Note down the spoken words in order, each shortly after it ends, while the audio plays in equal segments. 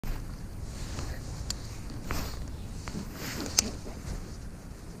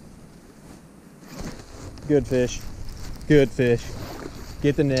Good fish. Good fish.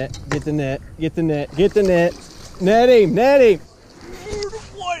 Get the net. Get the net. Get the net. Get the net. Net him. Net him. Dude,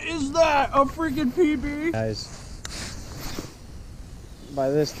 what is that? A freaking PB? Guys, by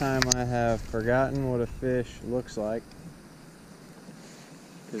this time I have forgotten what a fish looks like,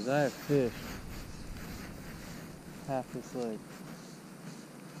 because I have fished half this lake.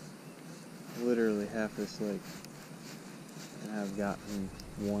 Literally half this lake. And I've gotten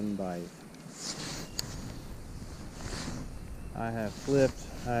one bite. I have flipped,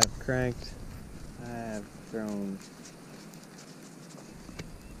 I have cranked, I have thrown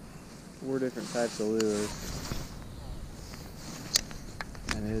 4 different types of lures,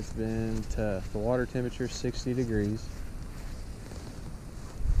 and it's been tough. The water temperature is 60 degrees,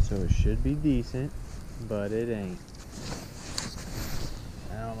 so it should be decent, but it ain't.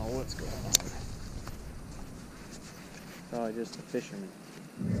 I don't know what's going on. Probably just the fishermen.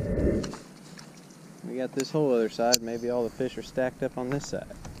 We got this whole other side. Maybe all the fish are stacked up on this side.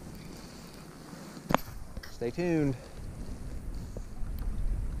 Stay tuned.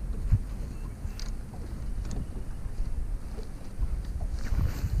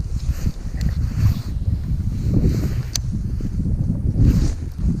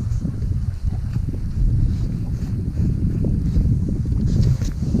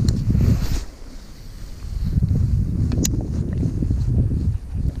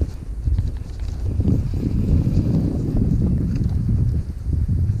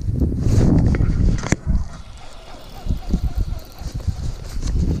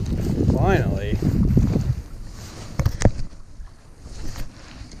 Finally.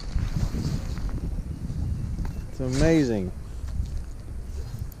 It's amazing.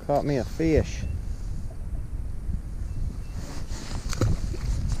 Caught me a fish.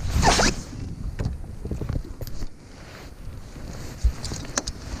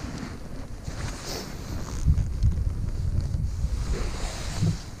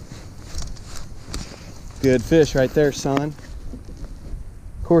 Good fish right there, son.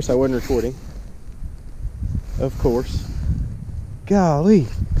 Of course I wasn't recording. Of course. Golly,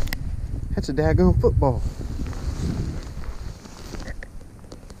 that's a daggone football.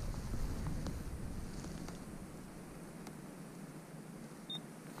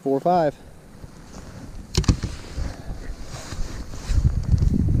 Four or five.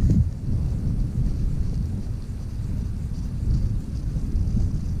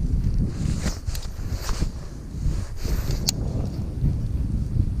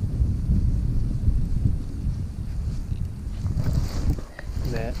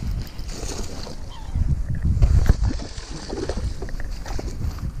 Net.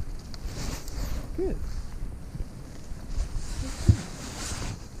 Good.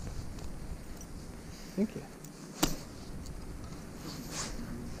 Thank you.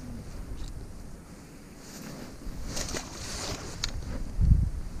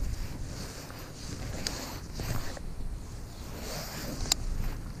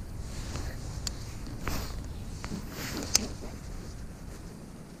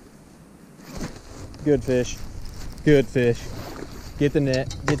 Good fish. Good fish. Get the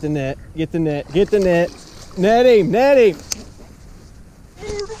net. Get the net. Get the net. Get the net. Net him. Net him.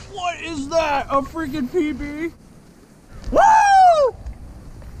 Dude, what is that? A freaking PB? Woo!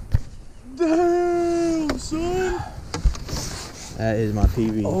 Damn, son. That is my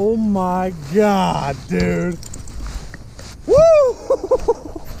PB. Oh my God, dude.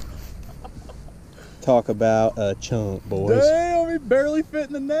 Woo! Talk about a chunk, boys. Damn, he barely fit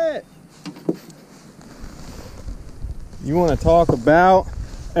in the net. You want to talk about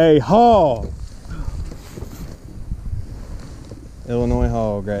a hog? Illinois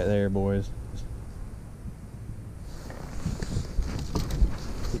hog right there, boys.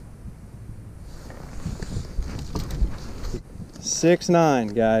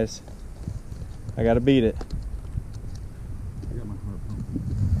 $6.9, guys. I gotta beat it. I got my heart pumping.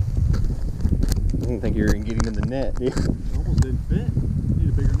 I didn't think you were gonna get him in the net, dude. It almost didn't fit. Need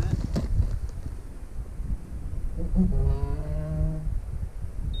a bigger net.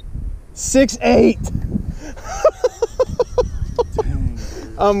 $6.8. Dang,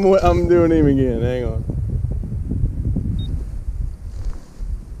 I'm doing him again. Hang on.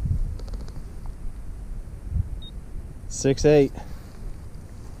 $6.8.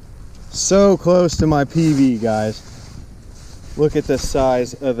 So close to my PV, guys. Look at the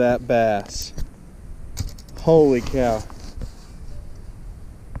size of that bass. Holy cow.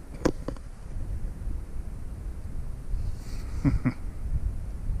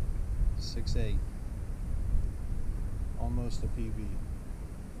 $6.8. Almost a PV.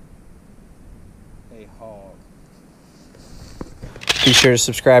 A hog. Be sure to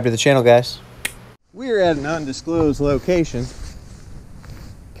subscribe to the channel, guys. We are at an undisclosed location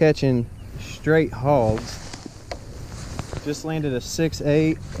catching straight hogs. Just landed a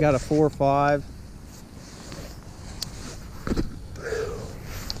 6.8, got a 4.5.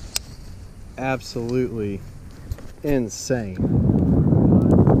 Absolutely insane.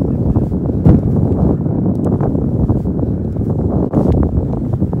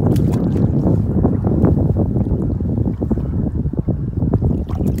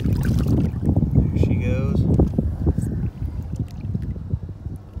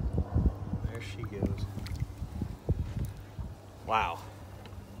 Wow.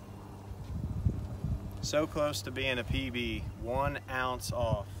 So close to being a PB, 1 ounce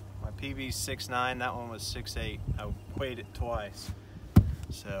off. My PB's 6.9, that one was 6.8. I weighed it twice.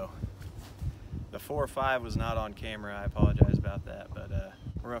 So the 4.5 was not on camera. I apologize about that, but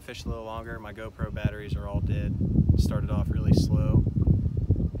we're gonna fish a little longer. My GoPro batteries are all dead. Started off really slow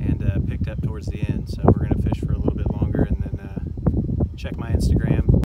and picked up towards the end. So we're gonna fish for a little bit longer and then check my Instagram